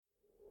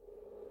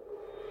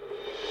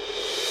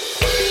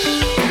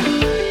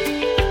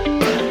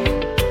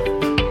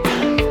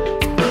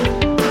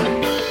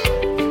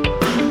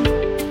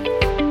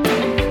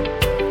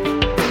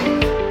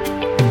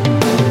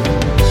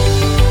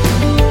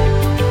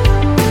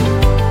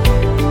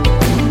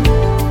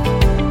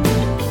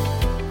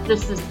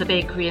This is the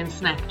Bakery and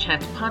Snack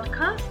Chat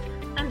podcast,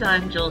 and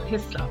I'm Jill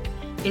Hislop,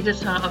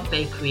 editor of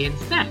Bakery and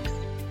Snacks.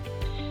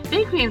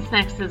 Bakery and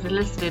Snacks has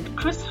enlisted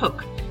Chris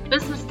Hook,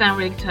 business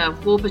director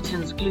of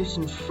Warburton's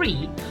Gluten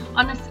Free,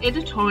 on its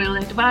editorial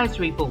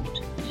advisory board,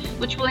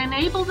 which will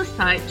enable the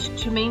site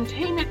to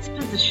maintain its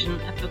position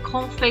at the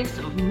coalface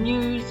of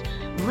news,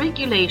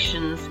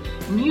 regulations,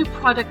 new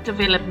product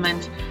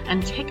development,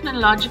 and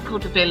technological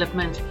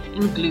development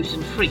in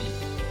gluten free.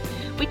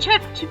 We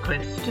chat to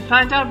Chris to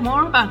find out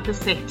more about the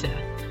sector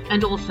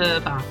and also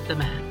about the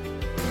man.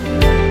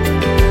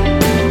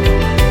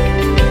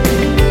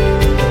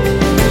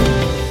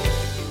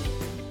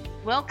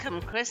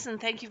 Welcome, Chris, and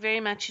thank you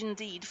very much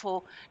indeed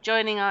for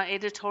joining our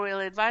editorial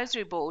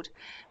advisory board.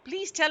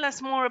 Please tell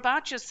us more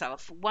about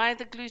yourself. Why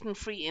the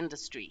gluten-free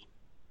industry?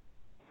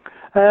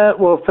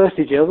 Well,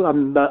 firstly, Jill,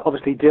 I'm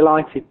obviously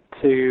delighted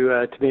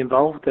to be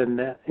involved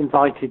and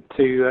invited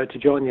to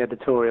join the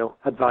editorial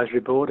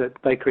advisory board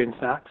at Bakery and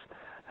Snacks.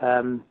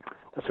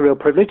 That's a real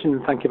privilege,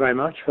 and thank you very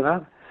much for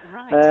that.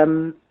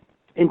 Right.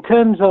 In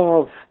terms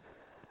of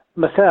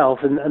myself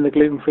and the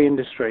gluten-free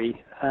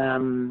industry,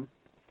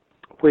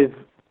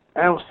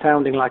 without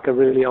sounding like a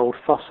really old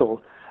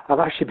fossil, I've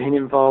actually been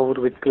involved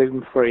with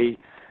gluten-free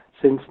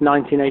since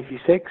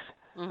 1986,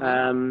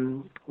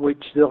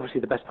 which is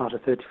obviously the best part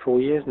of 34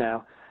 years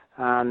now.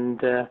 And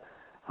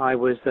I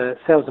was a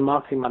sales and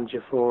marketing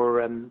manager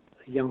for a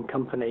young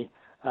company,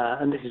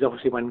 and this is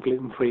obviously when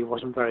gluten-free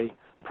wasn't very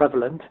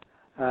prevalent,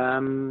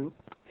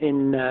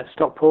 in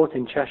Stockport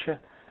in Cheshire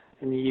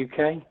in the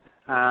UK,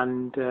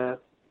 and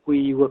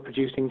we were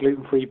producing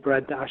gluten-free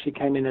bread that actually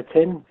came in a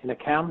tin, in a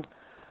can,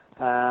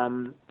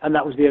 and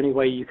that was the only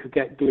way you could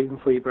get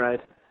gluten-free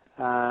bread,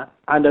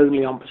 and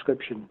only on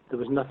prescription. There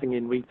was nothing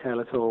in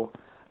retail at all,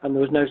 and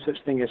there was no such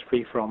thing as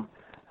free from.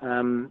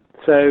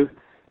 So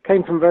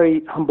came from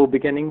very humble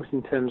beginnings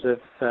in terms of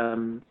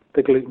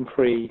the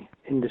gluten-free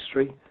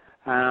industry,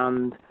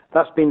 and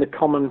that's been the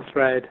common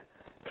thread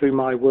through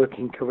my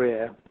working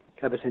career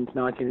ever since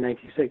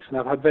 1986. And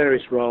I've had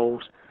various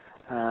roles,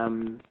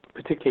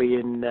 particularly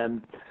in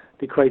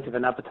the creative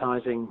and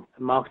advertising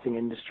and marketing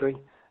industry,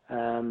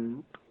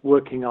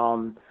 working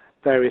on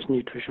various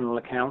nutritional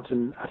accounts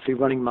and actually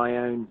running my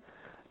own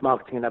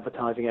marketing and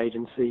advertising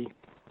agency.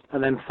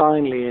 And then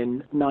finally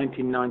in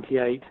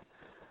 1998,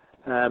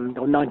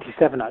 or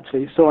 97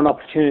 actually, saw an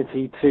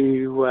opportunity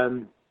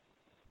to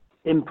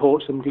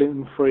import some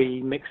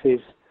gluten-free mixes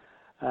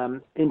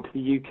into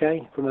the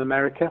UK from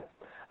America,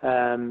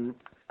 and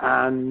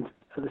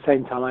at the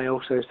same time I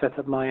also set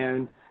up my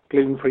own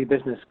gluten-free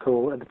business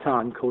called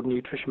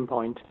Nutrition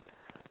Point,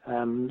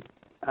 and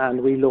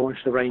we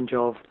launched a range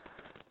of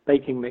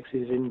baking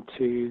mixes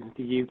into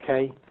the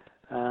UK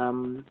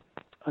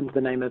under the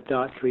name of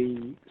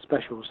Dietary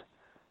Specials,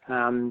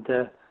 and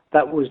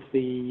that was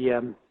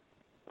the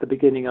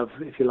beginning of,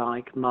 if you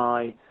like,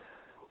 my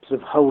sort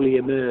of wholly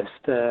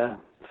immersed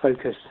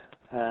focus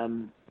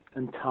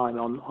and time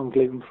on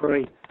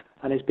gluten-free,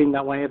 and it's been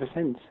that way ever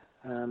since.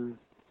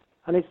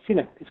 And it's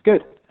it's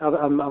good.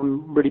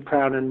 I'm really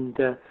proud and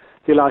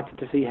delighted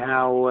to see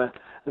how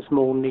a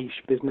small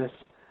niche business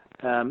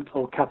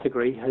or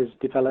category has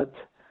developed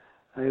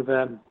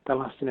over the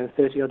last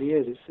 30 odd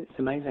years. It's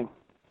amazing.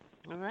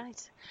 All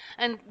right.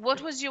 And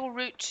what was your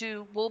route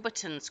to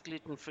Warburton's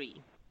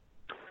gluten-free?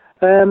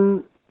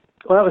 Well,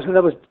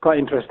 that was quite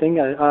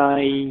interesting.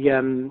 I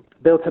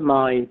built up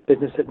my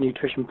business at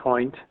Nutrition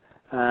Point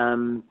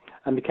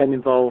and became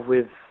involved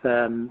with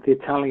the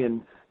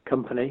Italian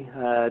company,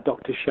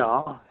 Dr.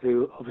 Shah,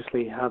 who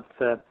obviously have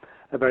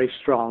a very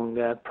strong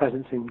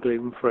presence in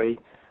gluten-free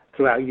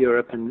throughout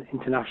Europe and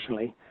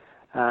internationally.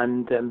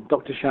 And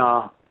Dr.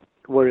 Shah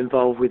were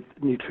involved with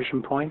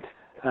Nutrition Point,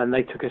 and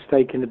they took a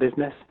stake in the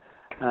business.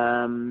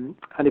 And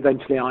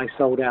eventually I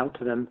sold out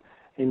to them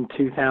in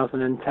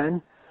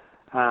 2010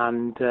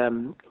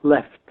 and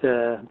left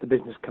the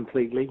business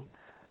completely,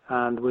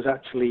 and was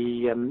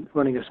actually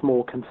running a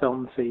small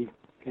consultancy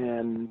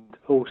and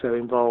also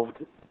involved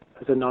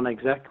as a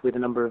non-exec with a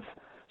number of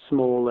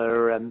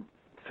smaller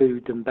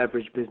food and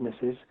beverage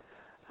businesses,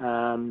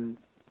 and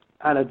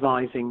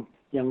advising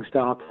young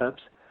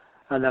startups.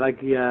 And then I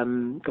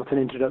got an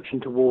introduction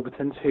to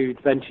Warburton's,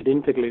 who'd ventured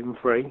into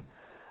gluten-free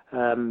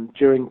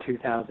during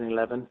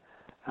 2011,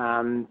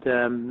 and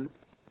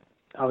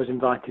I was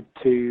invited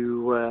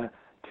to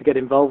get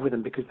involved with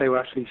them because they were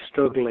actually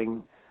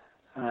struggling,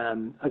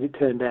 as it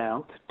turned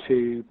out,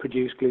 to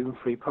produce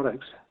gluten-free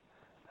products.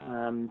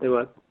 They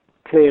were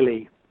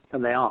clearly,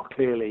 and they are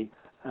clearly,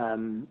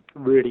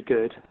 really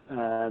good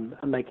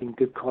at making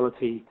good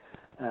quality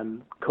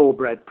core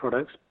bread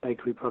products,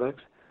 bakery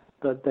products,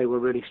 but they were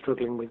really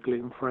struggling with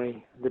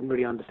gluten-free, didn't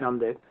really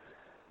understand it,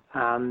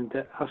 and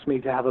asked me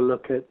to have a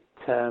look at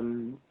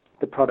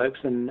the products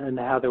and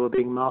how they were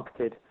being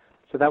marketed.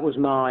 So that was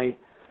my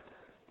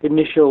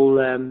initial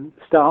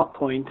start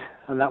point,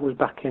 and that was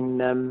back in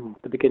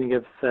the beginning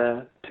of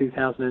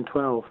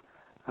 2012,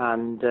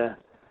 and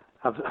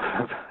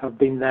I've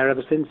been there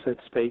ever since, so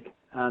to speak.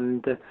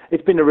 And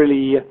it's been a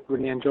really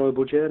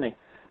enjoyable journey,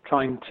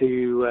 trying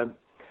to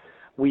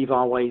weave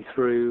our way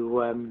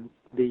through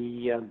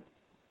the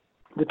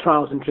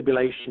trials and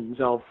tribulations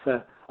of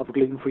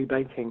gluten-free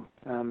baking.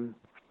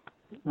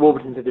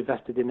 Warburton's had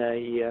invested in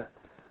a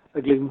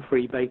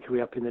gluten-free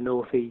bakery up in the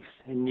northeast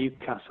in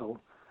Newcastle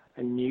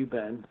and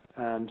Newburn,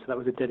 so that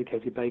was a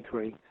dedicated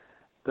bakery.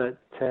 But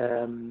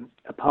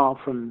apart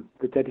from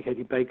the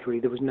dedicated bakery,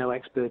 there was no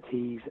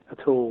expertise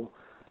at all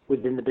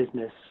within the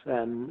business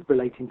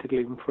relating to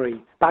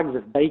gluten-free. Bags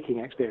of baking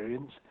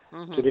experience,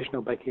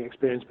 traditional baking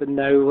experience, but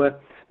no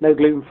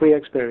gluten-free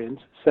experience.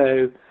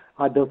 So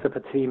I built up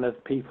a team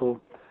of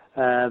people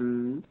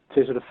to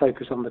sort of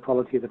focus on the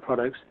quality of the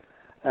products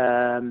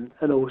and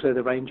also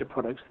the range of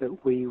products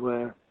that we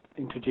were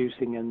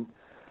introducing and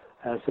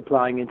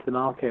supplying into the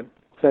market.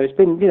 So it's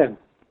been,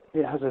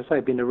 as I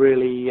say, been a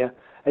really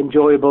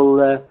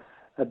enjoyable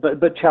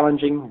but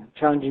challenging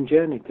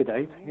journey to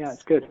date. Yeah,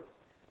 it's good.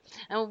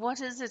 And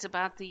what is it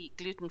about the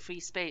gluten-free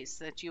space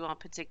that you are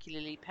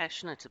particularly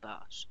passionate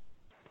about?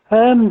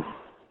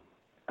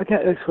 I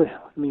get that's what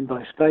I mean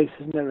by space,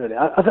 isn't it, really?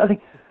 I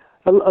think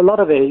a lot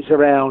of it is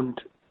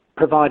around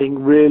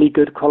providing really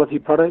good quality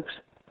products,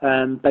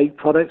 baked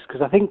products,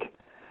 because I think,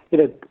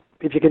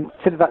 if you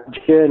consider that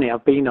journey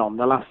I've been on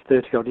the last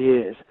 30-odd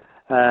years,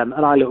 and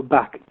I look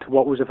back to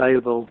what was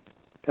available,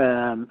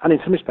 and in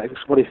some respects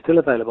what is still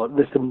available,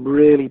 there's some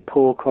really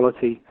poor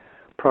quality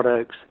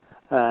products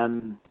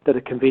that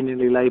are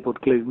conveniently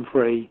labelled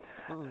gluten-free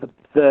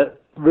that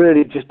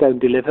really just don't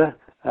deliver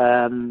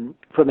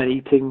from an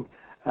eating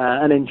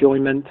and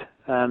enjoyment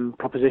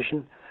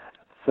proposition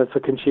for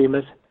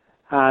consumers.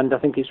 And I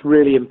think it's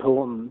really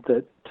important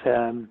that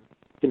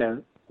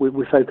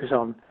we focus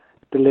on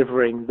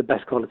delivering the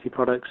best quality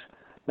products,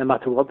 no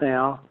matter what they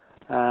are.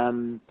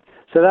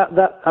 So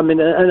that I mean,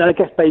 and I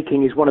guess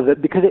baking is one of the,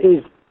 because it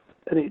is,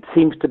 and it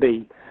seems to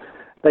be,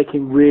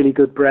 baking really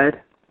good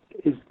bread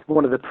is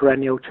one of the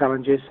perennial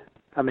challenges.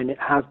 I mean, it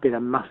has been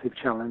a massive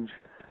challenge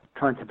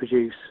trying to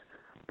produce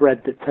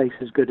bread that tastes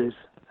as good as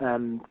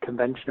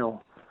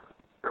conventional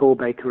core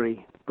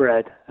bakery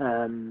bread,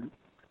 and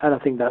I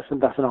think that's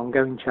an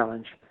ongoing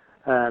challenge.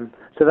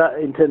 So that,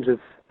 in terms of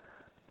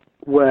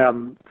where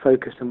I'm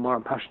focused and what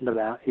I'm passionate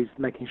about, is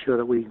making sure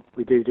that we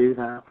do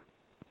that.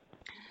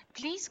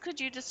 Please, could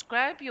you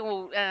describe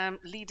your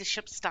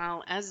leadership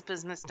style as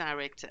business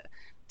director?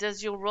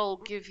 Does your role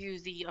give you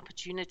the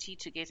opportunity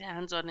to get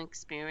hands-on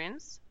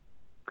experience?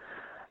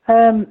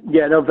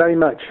 Yeah, no, very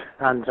much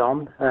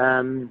hands-on.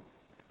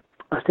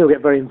 I still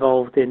get very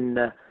involved in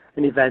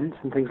events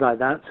and things like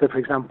that. So, for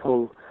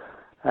example,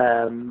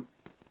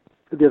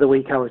 the other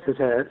week I was at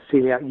a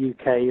Celiac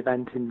UK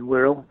event in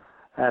Wirral.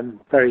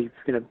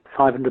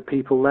 500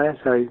 people there.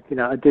 So,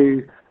 I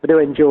do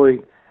enjoy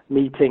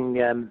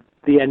meeting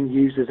the end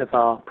users of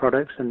our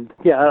products, and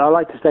I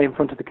like to stay in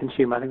front of the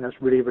consumer. I think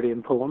that's really, really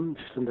important,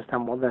 just to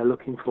understand what they're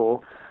looking for,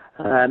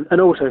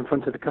 and also in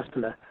front of the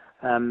customer.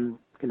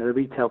 The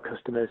retail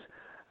customers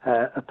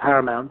are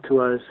paramount to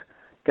us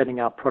getting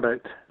our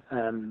product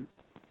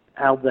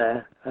out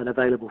there and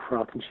available for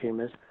our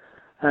consumers.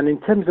 And in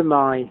terms of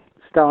my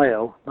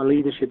style, my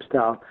leadership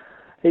style,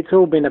 it's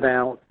all been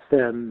about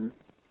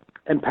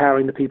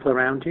empowering the people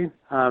around you.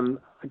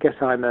 I guess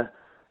I'm a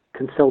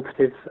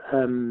consultative,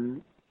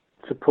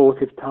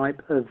 supportive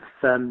type of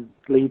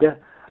leader.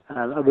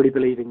 I really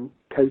believe in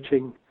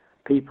coaching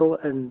people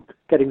and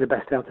getting the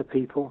best out of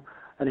people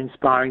and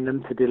inspiring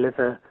them to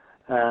deliver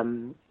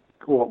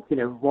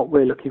what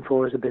we're looking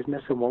for as a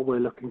business and what we're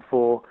looking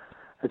for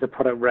as a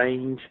product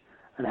range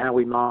and how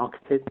we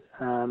market it.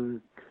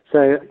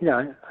 So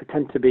I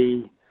tend to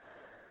be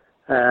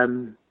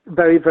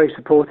very, very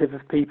supportive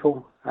of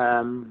people,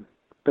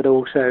 but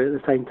also at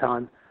the same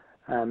time,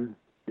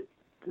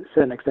 to a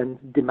certain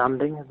extent,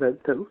 demanding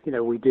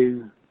that we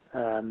do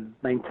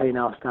maintain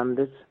our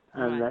standards,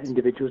 and that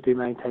individuals do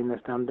maintain their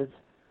standards.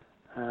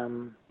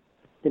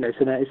 It's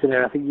an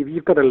area I think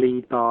you've got to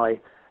lead by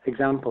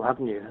example,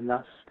 haven't you? And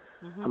that's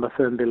I'm a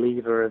firm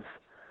believer of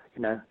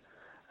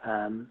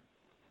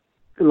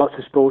lots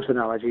of sports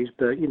analogies,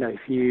 but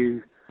if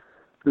you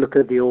look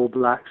at the All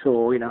Blacks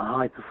or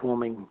high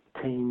performing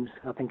teams,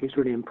 I think it's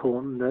really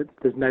important that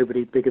there's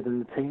nobody bigger than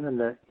the team, and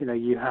that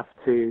you have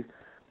to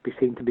be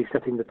seen to be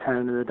setting the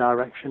tone and the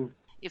direction.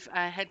 If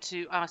I had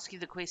to ask you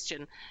the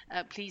question,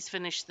 please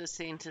finish the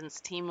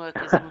sentence.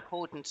 Teamwork is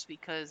important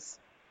because...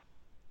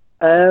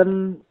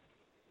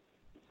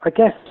 I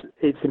guess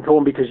it's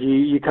important because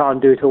you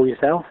can't do it all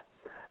yourself.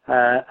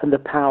 And the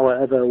power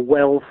of a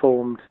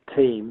well-formed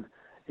team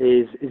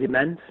is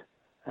immense.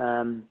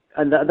 And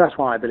that's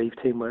why I believe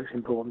teamwork's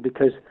important,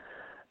 because,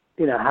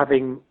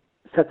 having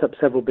set up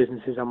several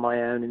businesses on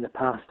my own in the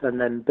past and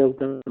then built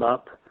them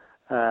up,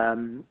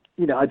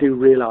 I do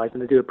realise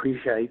and I do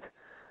appreciate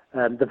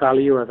the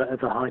value of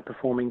a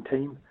high-performing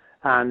team.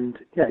 And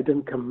it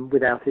doesn't come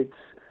without its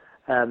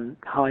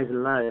highs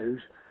and lows.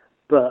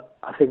 But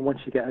I think once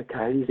you get a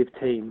cohesive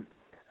team,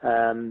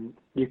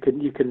 you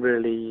can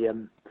really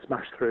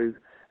smash through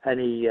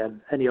any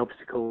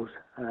obstacles.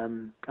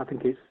 I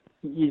think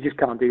you just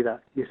can't do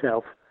that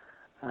yourself.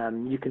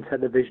 You can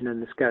set the vision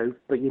and the scope,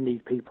 but you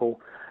need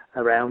people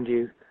around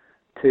you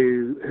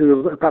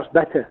who are perhaps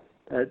better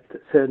at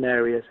certain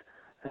areas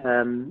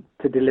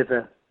to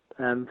deliver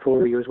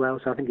for you as well.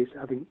 So I think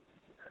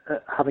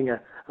having a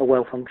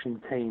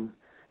well-functioning team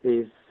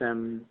is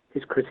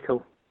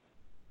critical.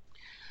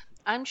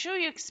 I'm sure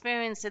your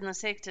experience in the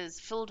sector is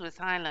filled with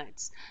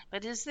highlights,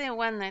 but is there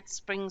one that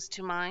springs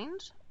to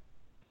mind?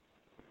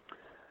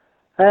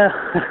 I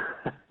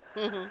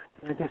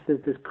guess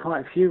there's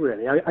quite a few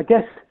really. I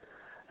guess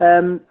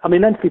I'm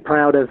immensely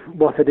proud of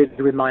what I did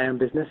with my own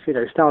business.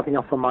 Starting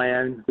off on my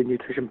own with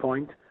Nutrition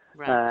Point,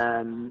 Right.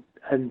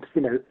 and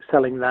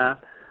selling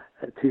that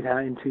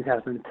in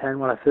 2010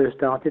 when I first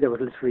started. It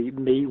was literally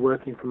me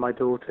working from my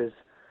daughter's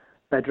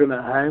bedroom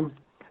at home,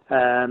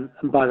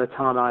 and by the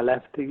time I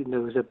left,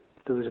 there was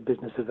a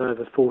business of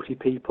over 40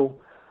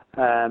 people,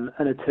 and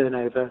a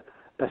turnover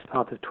best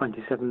part of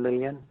 27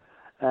 million.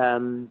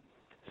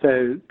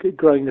 So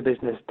growing the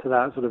business to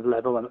that sort of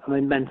level, I'm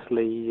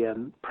immensely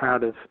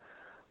proud of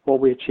what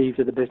we achieved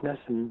as a business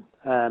and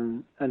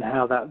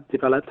how that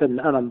developed. And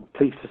I'm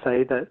pleased to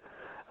say that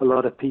a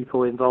lot of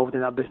people involved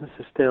in that business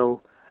are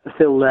still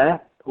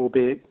there,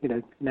 albeit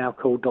now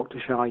called Dr.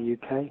 Shah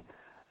UK.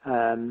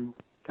 And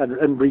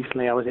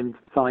recently I was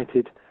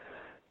invited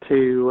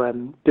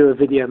to do a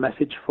video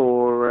message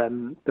for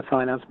the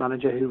finance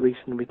manager who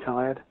recently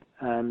retired.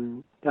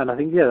 And I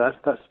think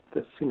that's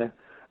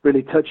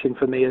really touching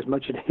for me as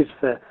much as it is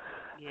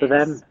for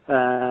them.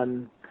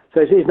 So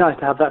it's nice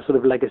to have that sort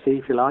of legacy,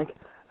 if you like.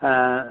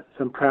 So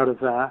I'm proud of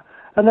that.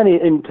 And then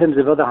in terms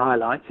of other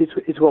highlights,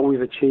 it's what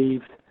we've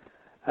achieved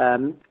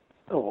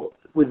or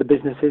with the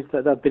businesses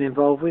that I've been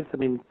involved with. I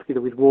mean,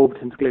 with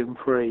Warburton's Gluten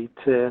Free,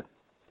 to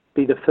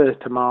be the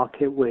first to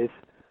market with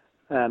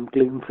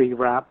gluten-free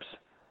wraps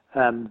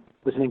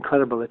was an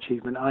incredible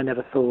achievement. I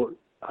never thought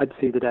I'd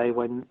see the day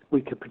when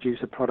we could produce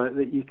a product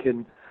that you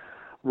can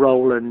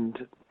roll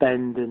and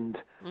bend and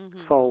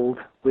fold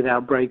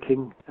without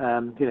breaking.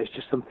 It's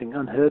just something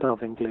unheard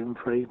of in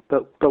gluten-free,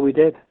 but we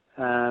did,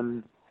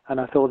 and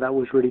I thought that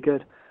was really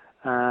good.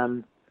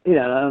 And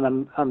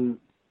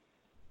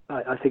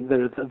I think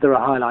there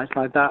are highlights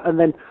like that, and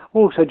then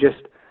also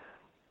just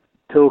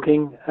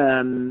talking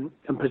and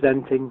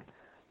presenting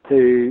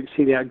to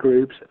celiac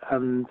groups,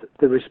 and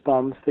the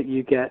response that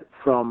you get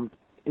from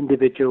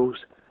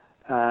individuals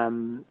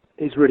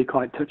is really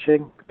quite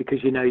touching,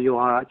 because you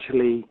are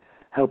actually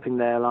helping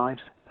their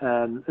lives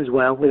as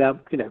well,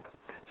 without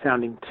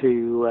sounding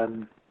too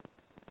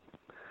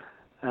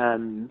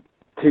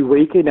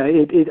weak.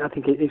 I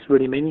think it's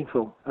really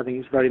meaningful. I think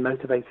it's very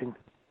motivating.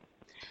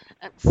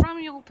 From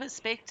your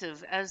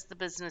perspective as the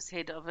business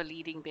head of a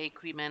leading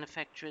bakery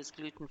manufacturer's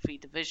gluten-free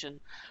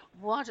division,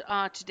 what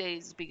are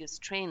today's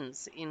biggest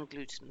trends in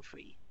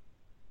gluten-free?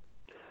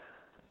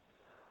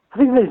 I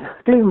think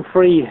that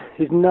gluten-free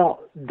is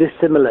not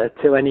dissimilar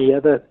to any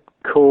other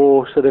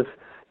core sort of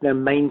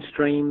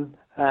mainstream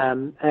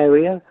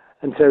area.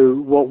 And so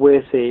what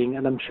we're seeing,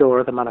 and I'm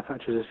sure other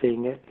manufacturers are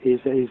seeing it, is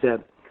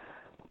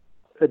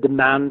a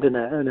demand and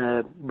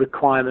a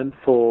requirement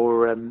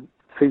for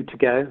food to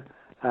go.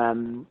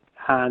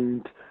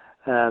 And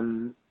as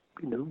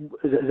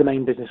a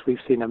main business,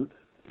 we've seen a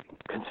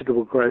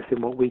considerable growth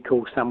in what we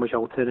call sandwich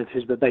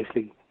alternatives, but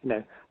basically,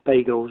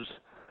 bagels,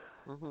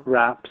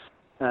 wraps,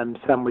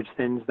 sandwich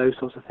thins, those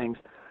sorts of things.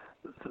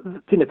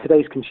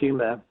 Today's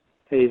consumer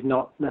is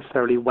not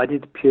necessarily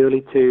wedded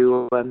purely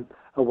to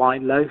a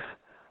white loaf,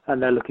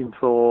 and they're looking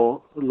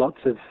for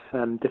lots of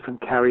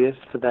different carriers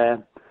for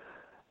their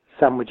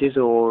sandwiches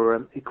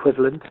or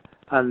equivalent,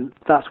 and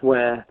that's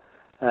where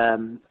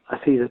I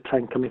see the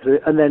trend coming through.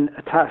 And then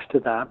attached to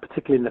that,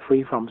 particularly in the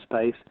free-from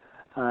space,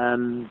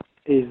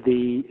 is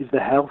the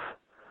health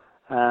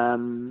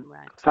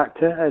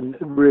factor, and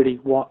really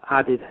what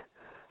added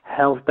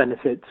health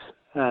benefits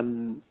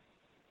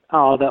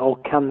are there, or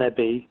can there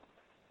be,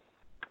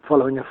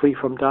 following a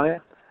free-from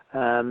diet.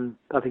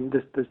 I think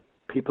there's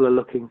people are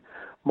looking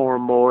more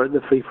and more at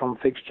the free-from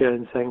fixture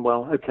and saying,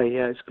 well, okay,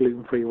 yeah, it's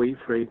gluten-free,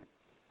 wheat-free,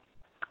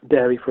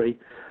 dairy-free,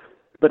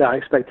 but I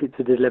expect it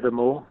to deliver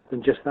more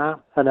than just that.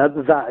 And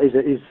that is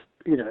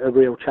a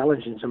real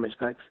challenge in some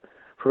respects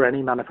for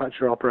any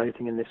manufacturer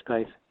operating in this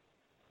space.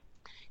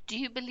 Do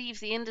you believe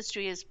the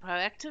industry is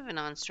proactive in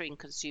answering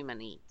consumer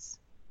needs?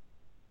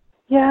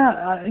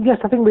 Yeah, yes,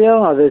 I think we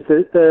are. As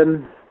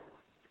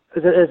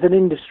an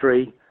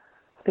industry,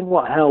 I think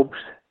what helps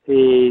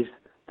is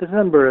there's a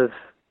number of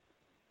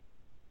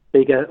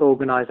bigger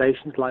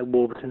organisations like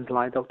Warburton's,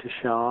 like Dr.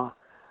 Shah,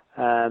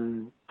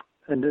 and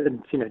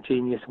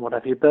Genius and what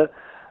have you. But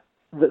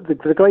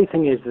the great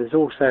thing is there's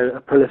also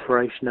a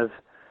proliferation of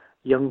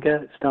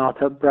younger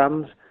startup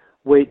brands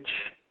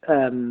which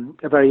are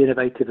very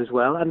innovative as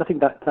well, and I think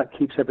that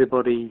keeps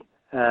everybody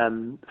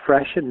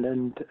fresh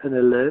and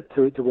alert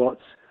to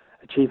what's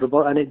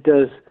achievable, and it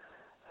does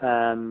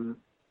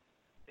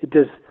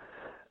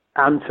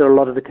answer a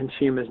lot of the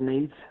consumers'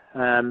 needs,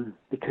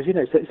 because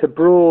it's a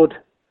broad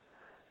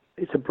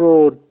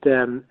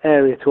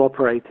area to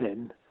operate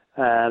in,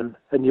 and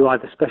you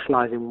either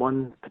specialise in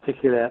one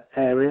particular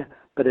area,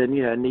 but a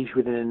niche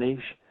within a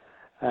niche.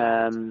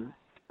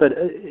 But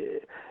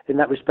in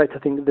that respect, I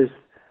think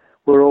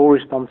we're all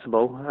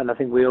responsible, and I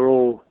think we are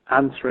all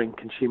answering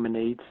consumer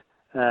needs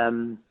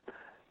to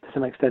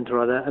some extent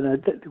or other. And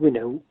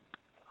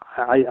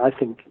I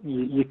think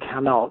you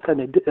cannot,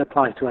 and it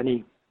applies to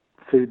any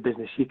food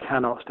business, you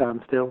cannot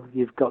stand still.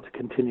 You've got to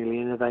continually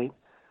innovate.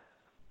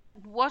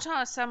 What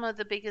are some of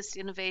the biggest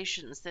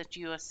innovations that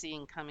you are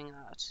seeing coming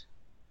out?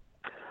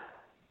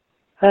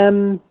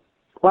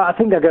 Well, I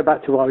think I go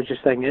back to what I was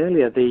just saying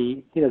earlier.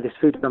 This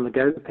food on the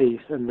go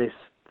piece, and this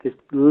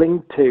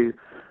link to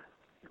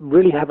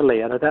really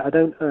heavily, and I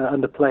don't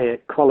underplay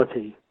it,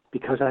 quality,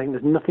 because I think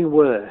there's nothing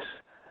worse,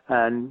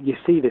 and you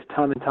see this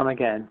time and time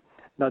again,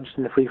 not just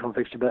in the freeform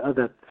fixture but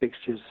other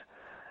fixtures,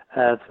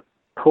 of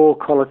poor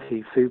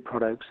quality food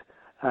products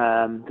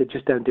that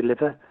just don't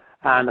deliver.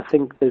 And I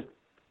think there's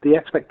the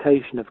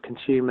expectation of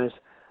consumers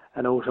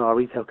and also our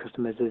retail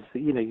customers is that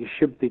you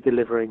should be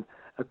delivering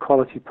a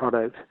quality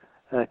product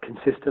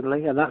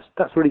consistently, and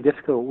that's really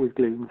difficult with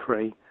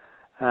gluten-free.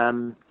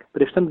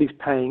 But if somebody's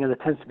paying, and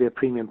there tends to be a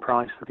premium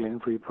price for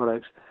gluten-free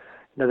products,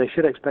 they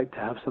should expect to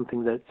have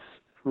something that's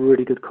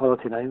really good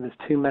quality. And I think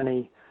there's too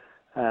many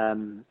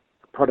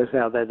products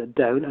out there that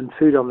don't, and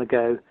food on the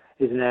go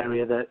is an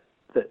area that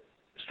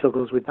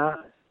struggles with that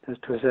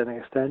to a certain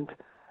extent.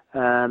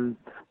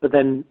 But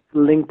then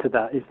linked to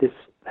that is this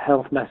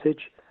health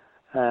message.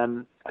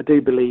 I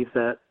do believe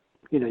that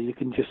you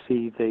can just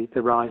see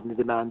the rise in the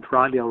demand,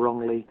 rightly or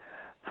wrongly,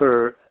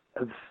 for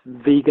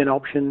vegan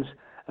options,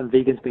 and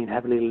vegans being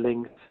heavily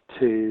linked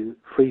to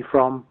free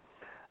from.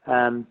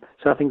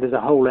 So I think there's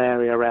a whole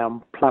area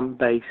around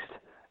plant-based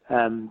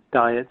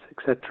diets,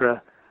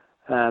 etc.,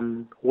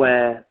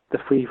 where the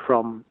free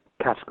from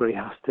category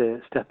has to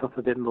step up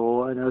a bit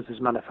more, and us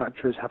as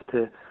manufacturers have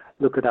to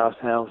look at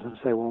ourselves and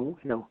say, well,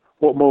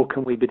 what more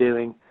can we be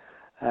doing?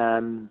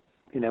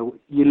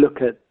 You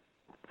look at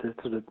the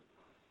sort of,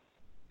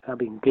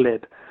 being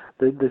glib,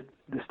 the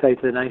state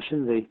of the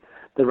nation,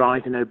 the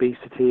rise in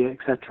obesity,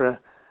 etc.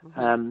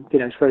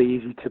 It's very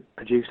easy to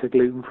produce a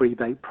gluten-free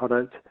baked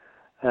product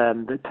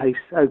that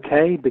tastes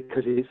okay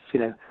because it's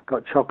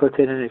got chocolate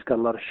in it, it's got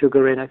a lot of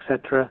sugar in,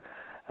 etc.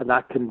 And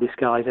that can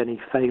disguise any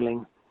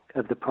failing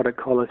of the product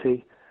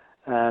quality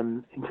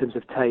in terms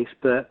of taste.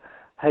 But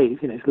hey,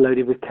 it's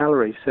loaded with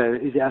calories, so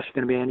is it actually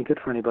going to be any good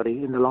for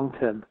anybody in the long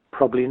term?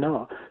 Probably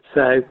not.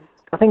 So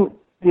I think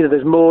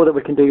there's more that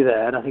we can do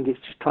there, and I think it's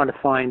just trying to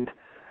find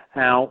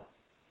out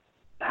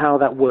how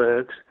that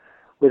works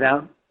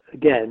without,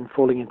 again,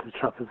 falling into the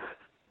trap of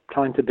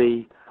trying to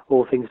be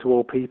all things to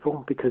all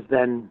people, because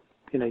then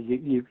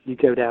you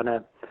go down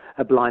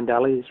a blind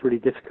alley. It's really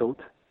difficult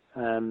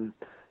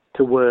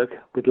to work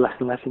with less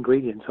and less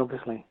ingredients,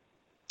 obviously.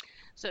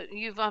 So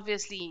you've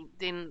obviously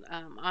then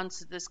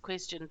answered this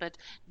question, but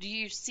do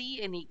you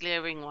see any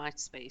glaring white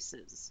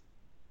spaces?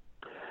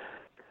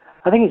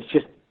 I think it's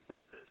just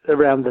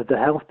around the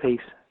health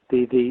piece,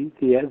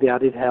 the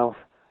added health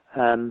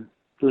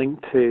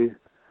linked to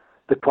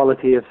the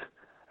quality of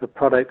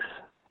products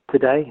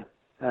today.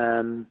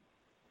 I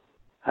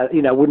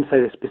wouldn't say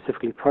they're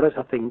specifically products.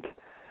 I think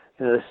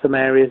there's some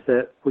areas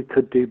that we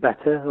could do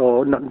better,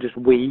 or not just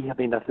we. I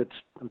mean,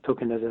 I'm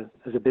talking as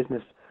a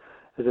business,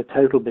 as a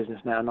total business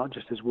now, not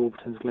just as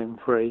Wolverton's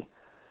gluten-free.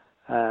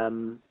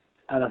 And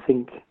I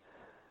think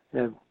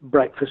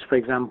breakfast, for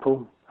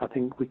example, I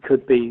think we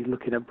could be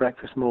looking at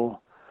breakfast more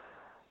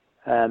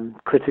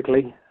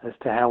critically as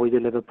to how we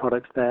deliver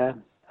products there,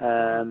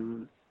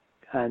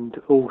 and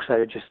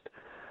also just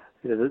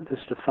the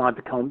sort of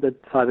fibre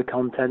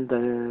content,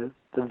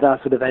 that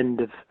sort of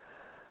end of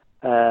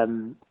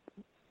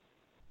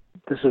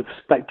the sort of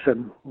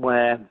spectrum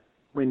where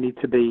we need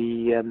to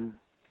be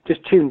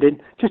just tuned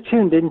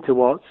into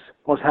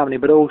what's happening,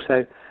 but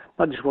also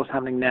not just what's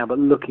happening now, but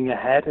looking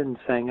ahead and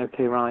saying,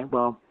 okay, right,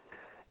 well,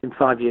 in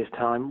 5 years'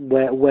 time,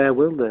 where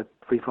will the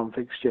freeform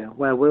fixture,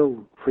 where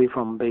will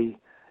freeform be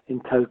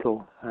in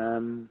total?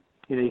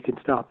 You can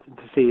start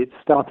to see it's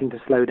starting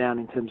to slow down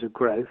in terms of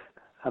growth.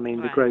 I mean,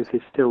 right. The growth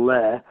is still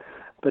there,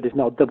 but it's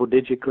not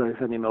double-digit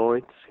growth anymore.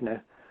 It's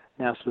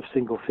now sort of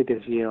single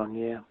figures year on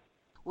year.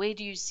 Where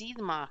do you see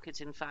the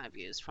market in 5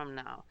 years from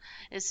now?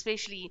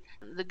 Especially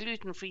the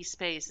gluten-free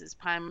space is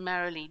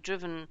primarily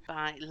driven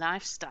by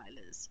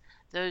lifestylers,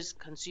 those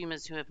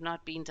consumers who have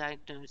not been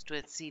diagnosed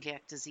with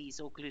celiac disease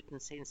or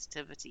gluten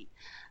sensitivity,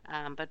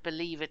 but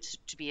believe it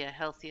to be a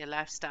healthier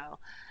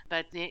lifestyle.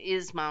 But there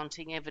is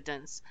mounting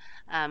evidence,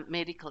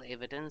 medical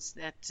evidence,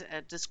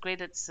 that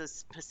discredits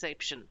this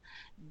perception.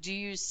 Do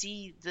you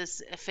see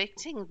this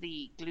affecting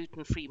the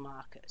gluten-free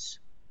market?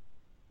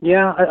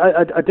 Yeah,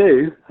 I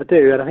do,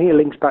 and I think it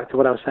links back to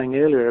what I was saying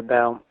earlier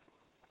about,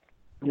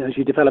 as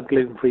you develop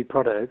gluten-free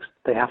products,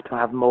 they have to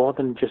have more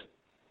than just,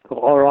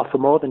 or offer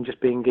more than just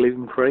being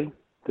gluten-free.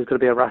 There's got to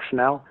be a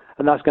rationale,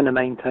 and that's going to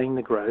maintain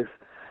the growth,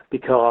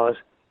 because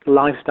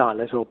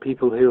lifestylers, or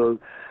people who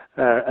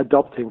are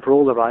adopting, for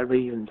all the right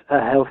reasons,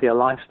 a healthier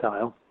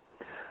lifestyle,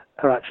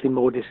 are actually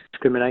more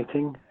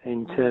discriminating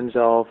in terms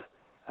of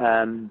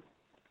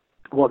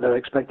what they're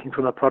expecting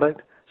from a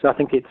product. So I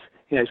think it's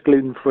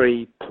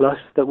gluten-free plus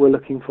that we're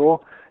looking for.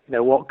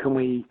 What can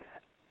we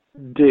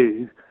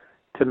do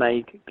to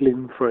make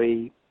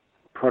gluten-free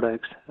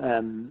products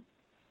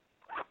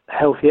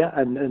healthier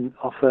and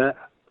offer,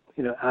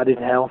 added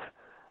health.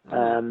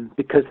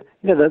 Because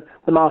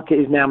the market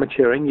is now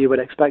maturing. You would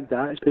expect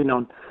that. It's been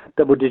on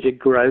double-digit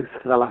growth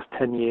for the last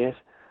 10 years.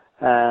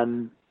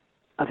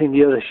 I think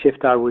the other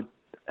shift I would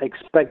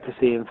expect to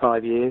see in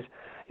 5 years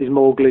is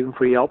more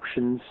gluten-free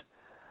options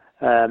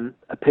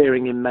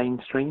appearing in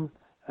mainstream.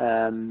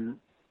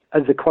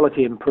 As the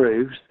quality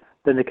improves,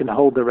 then they can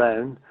hold their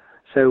own.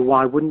 So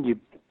why wouldn't you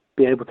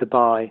be able to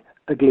buy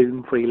a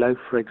gluten-free loaf,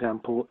 for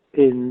example,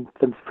 in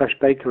the fresh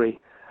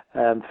bakery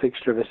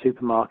fixture of a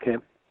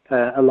supermarket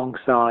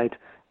alongside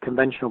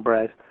conventional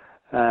bread?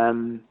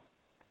 And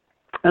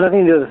I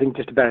think the other thing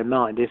just to bear in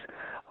mind is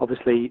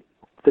obviously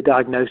the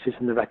diagnosis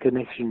and the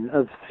recognition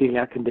of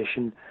celiac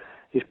condition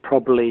is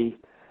probably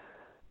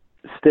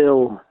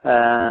still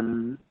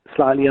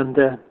slightly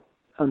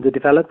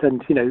underdeveloped,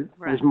 and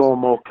there's more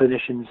and more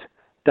clinicians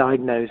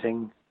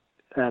diagnosing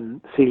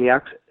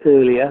celiacs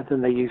earlier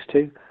than they used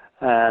to,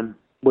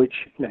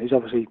 which is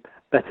obviously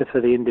better for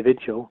the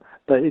individual,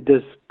 but it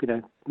does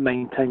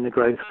maintain the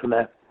growth from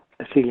a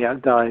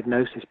celiac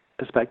diagnosis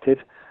perspective.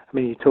 I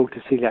mean, you talk to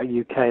Celiac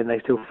UK and they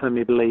still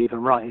firmly believe,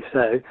 and rightly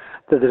so,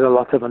 that there's a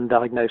lot of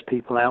undiagnosed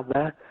people out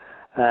there.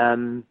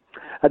 And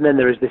then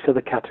there is this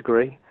other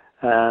category,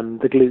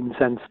 the gluten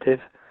sensitive,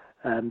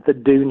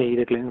 that do need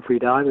a gluten-free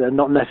diet. They're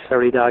not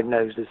necessarily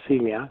diagnosed as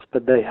celiacs,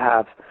 but they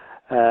have,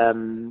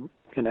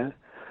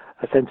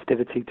 a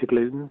sensitivity to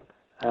gluten.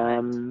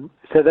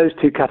 So those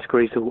two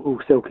categories will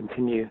still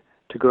continue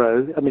to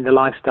grow. I mean, the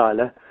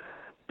lifestyler,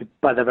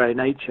 by their very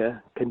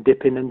nature, can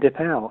dip in and dip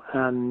out.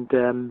 And,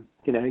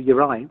 you're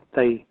right,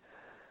 they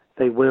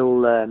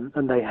will,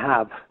 and they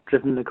have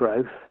driven the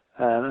growth.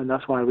 And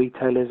that's why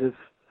retailers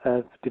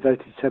have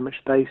devoted so much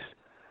space,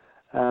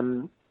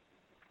 in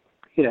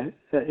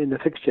the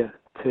fixture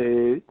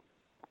to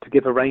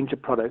give a range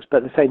of products.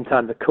 But at the same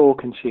time, the core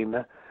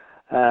consumer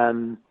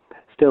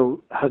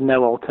still has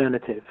no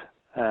alternative.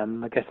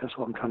 I guess that's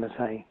what I'm trying to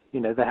say.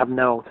 They have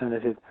no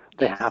alternative.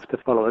 They have to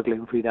follow a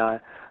gluten-free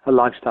diet. A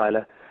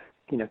lifestyler,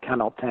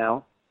 can opt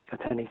out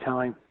at any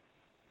time.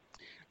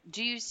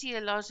 Do you see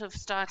a lot of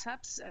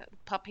startups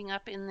popping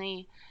up in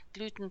the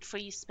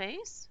gluten-free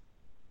space?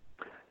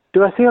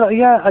 Do I see a lot?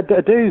 Yeah, I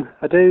do.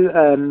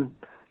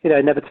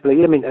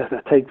 Inevitably. I mean,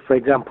 take, for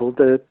example,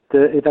 the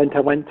event I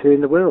went to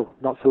in the Wirral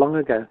not so long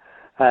ago.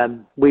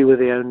 We were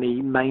the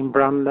only main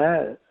brand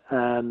there.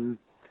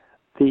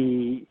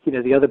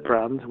 The other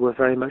brands were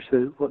very much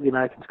what the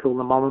Americans call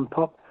the mom and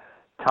pop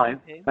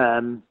type. Okay.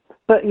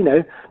 But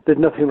there's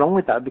nothing wrong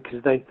with that,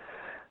 because they,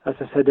 as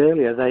I said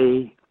earlier,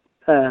 they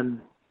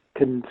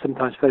can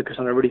sometimes focus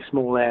on a really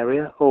small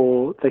area,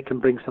 or they can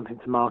bring something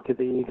to market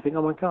that you think,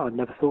 oh my God, I'd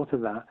never thought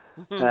of that.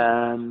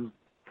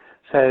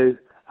 So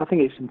I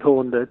think it's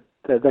important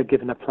that they're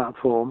given a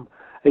platform.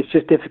 It's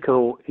just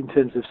difficult in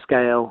terms of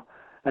scale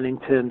and in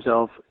terms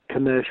of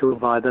commercial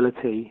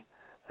viability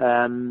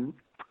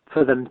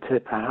for them to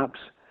perhaps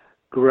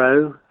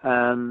grow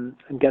and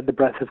get the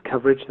breadth of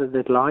coverage that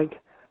they'd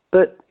like.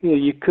 But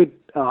you could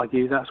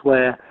argue that's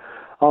where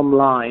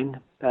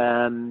online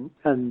and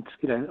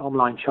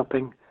online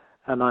shopping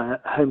and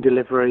home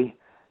delivery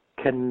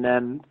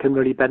can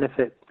really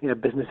benefit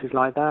businesses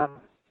like that.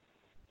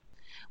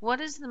 What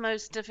is the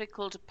most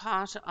difficult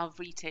part of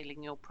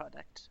retailing your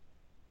product?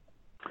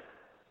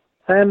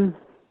 I think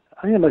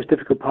the most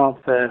difficult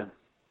part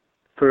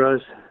for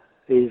us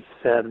is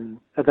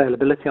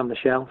availability on the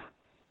shelf,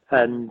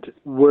 and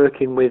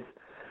working with,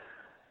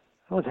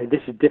 I won't say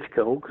this is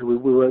difficult because we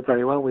work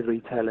very well with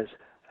retailers.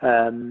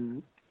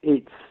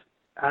 It's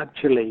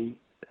actually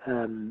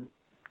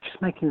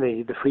just making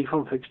the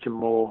freeform fixture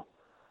more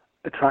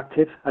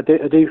attractive. I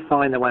do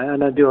find that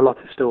and I do a lot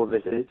of store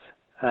visits,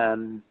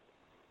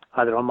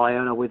 either on my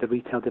own or with the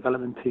retail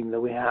development team that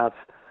we have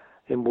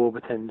in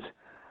Warburton's.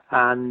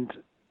 And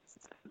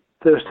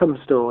there are some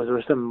stores, there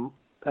are some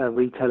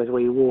retailers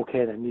where you walk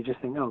in and you just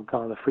think, oh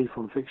God, the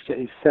freeform fixture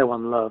is so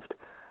unloved,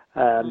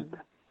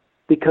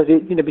 because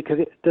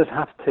it does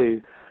have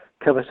to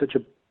cover such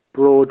a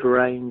broad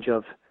range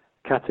of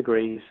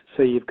categories.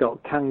 So you've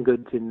got canned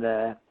goods in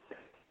there.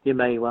 You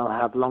may well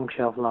have long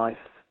shelf life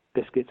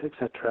biscuits,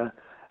 etc.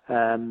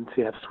 So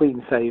you have sweet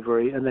and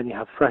savoury, and then you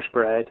have fresh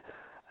bread.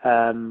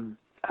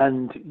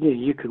 And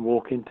you can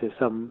walk into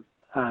some,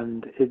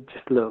 and it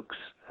just looks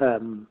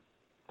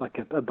like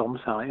a bomb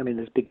site. I mean,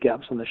 there's big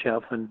gaps on the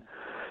shelf, and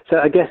so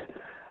I guess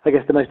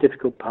the most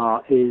difficult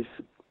part is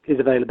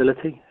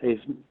availability, is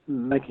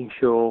making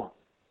sure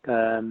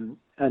and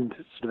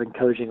sort of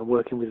encouraging and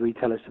working with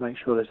retailers to make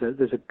sure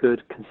there's a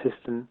good,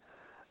 consistent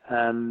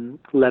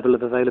level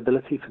of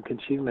availability for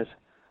consumers.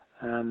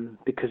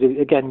 Because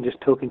again,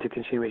 just talking to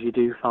consumers, you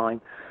do find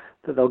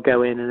that they'll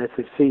go in, and if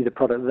they see the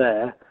product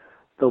there,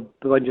 they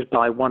won't just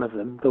buy one of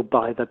them. They'll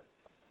buy the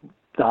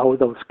whole.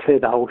 They'll clear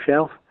the whole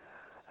shelf.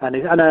 And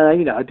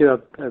I do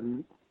have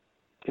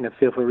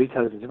feel for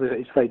retailers.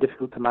 It's very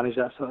difficult to manage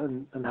that sort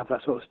and have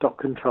that sort of stock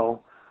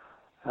control,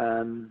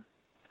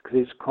 because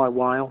it's quite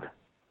wild.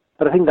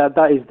 But I think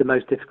that is the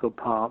most difficult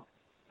part,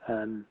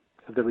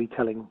 the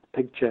retailing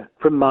picture,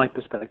 from my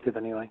perspective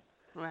anyway.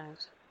 Right.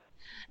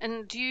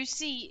 And do you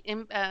see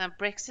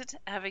Brexit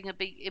having a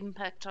big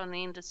impact on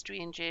the industry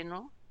in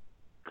general?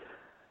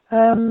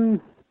 At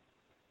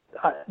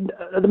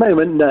the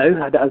moment,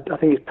 no. I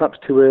think it's perhaps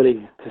too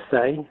early to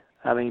say.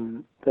 I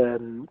mean,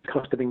 the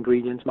cost of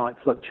ingredients might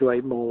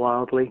fluctuate more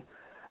wildly.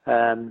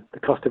 The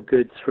cost of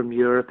goods from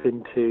Europe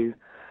into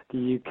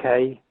the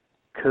UK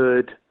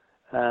could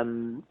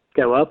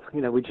go up.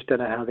 You know, we just don't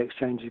know how the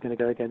exchange is going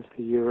to go against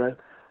the euro.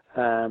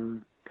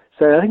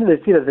 So I think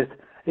it's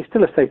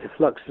still a state of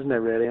flux, isn't it,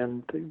 really?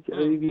 And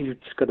you've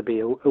just got to be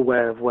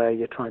aware of where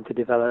you're trying to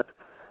develop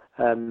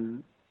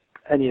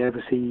any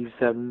overseas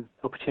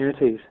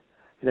opportunities.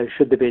 You know,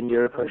 should they be in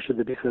Europe or should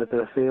they be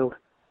further afield,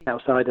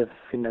 outside of,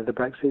 you know, the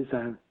Brexit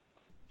zone?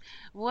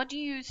 What do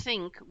you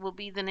think will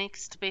be the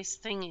next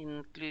best thing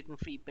in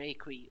gluten-free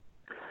bakery?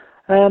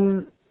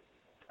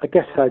 I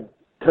guess I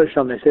touched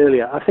on this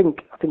earlier. I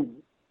think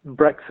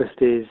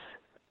breakfast is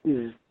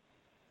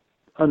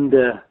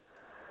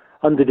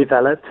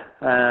underdeveloped.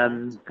 I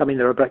mean,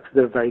 there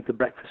are very good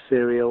breakfast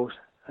cereals,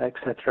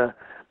 etc.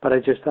 But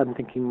I'm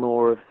thinking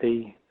more of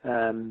the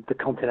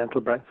continental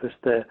breakfast,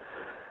 the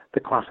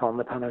croissant,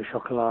 the pain au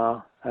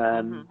chocolat,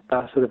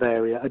 that sort of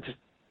area. I just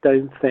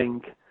don't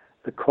think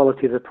the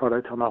quality of the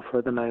product on offer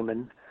at the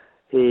moment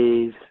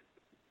is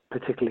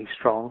particularly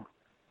strong.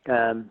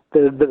 There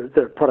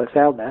are products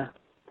out there,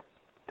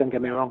 don't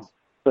get me wrong,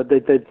 but they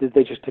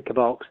just tick a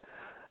box.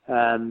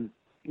 You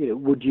know,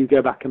 would you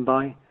go back and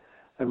buy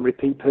and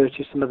repeat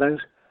purchase some of those?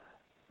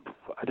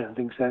 I don't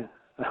think so.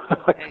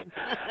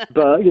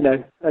 But you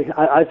know,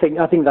 I think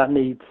that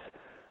needs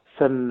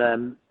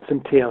some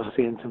TLC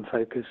and some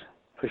focus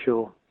for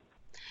sure.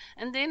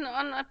 And then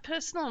on a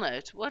personal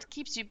note, what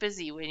keeps you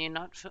busy when you're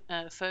not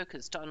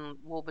focused on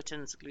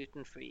Warburton's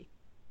gluten-free?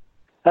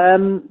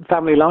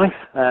 Family life.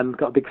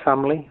 Got a big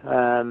family.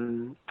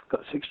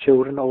 Got 6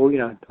 children, all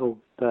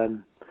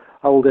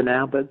older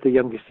now, but the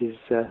youngest is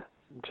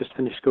just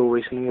finished school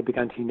recently. He'll be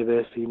going to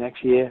university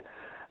next year.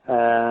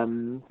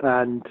 And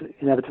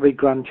inevitably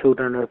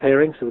grandchildren are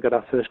appearing, so we've got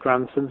our first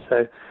grandson,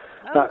 so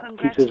that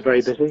keeps us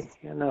very busy.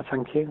 Yeah, no,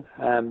 thank you.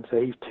 So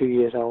he's 2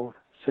 years old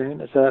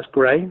soon, so that's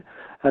great.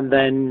 And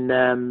then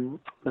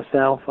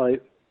myself, I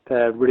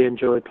really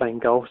enjoy playing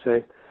golf,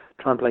 so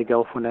try and play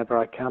golf whenever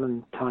I can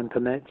and time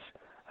permits.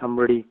 I'm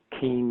really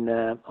keen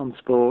on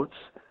sports.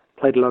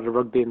 Played a lot of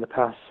rugby in the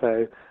past,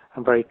 so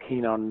I'm very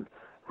keen on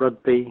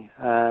rugby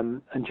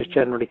and just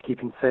generally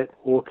keeping fit,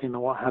 walking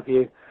or what have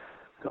you.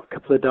 Got a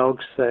couple of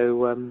dogs,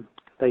 so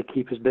they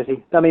keep us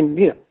busy. I mean,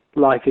 you know,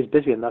 life is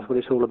busy and that's what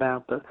it's all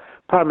about, but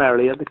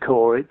primarily at the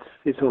core,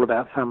 it's all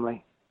about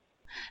family.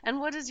 And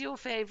what is your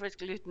favourite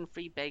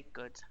gluten-free baked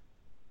good?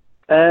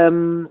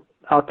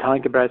 Our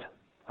Tiger bread.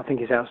 I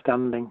think is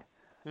outstanding.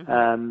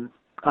 I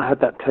had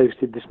that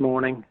toasted this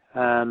morning.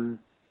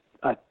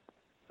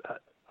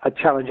 I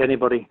challenge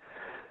anybody,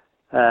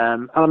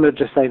 and I'm not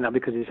just saying that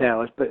because it's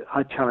ours, but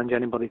I challenge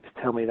anybody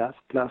to tell me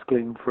that's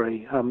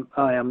gluten-free.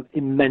 I am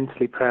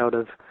immensely proud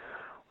of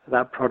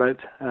that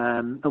product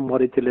and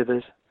what it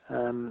delivers.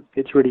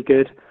 It's really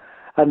good.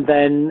 And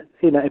then,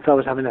 you know, if I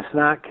was having a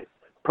snack,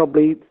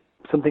 probably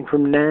something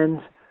from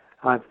Nairn's.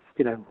 I've,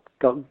 you know,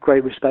 got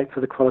great respect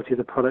for the quality of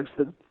the products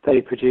that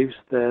they produce,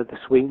 the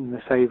sweet and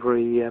the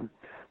savoury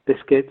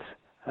biscuits.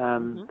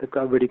 They've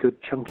got a really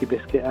good chunky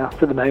biscuit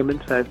out at the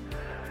moment, so,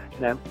 you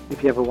know,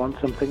 if you ever want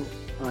something,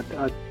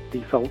 I'd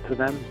default to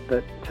them.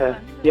 But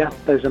yeah,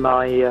 those are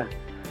my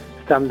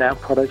standout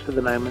products at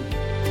the moment.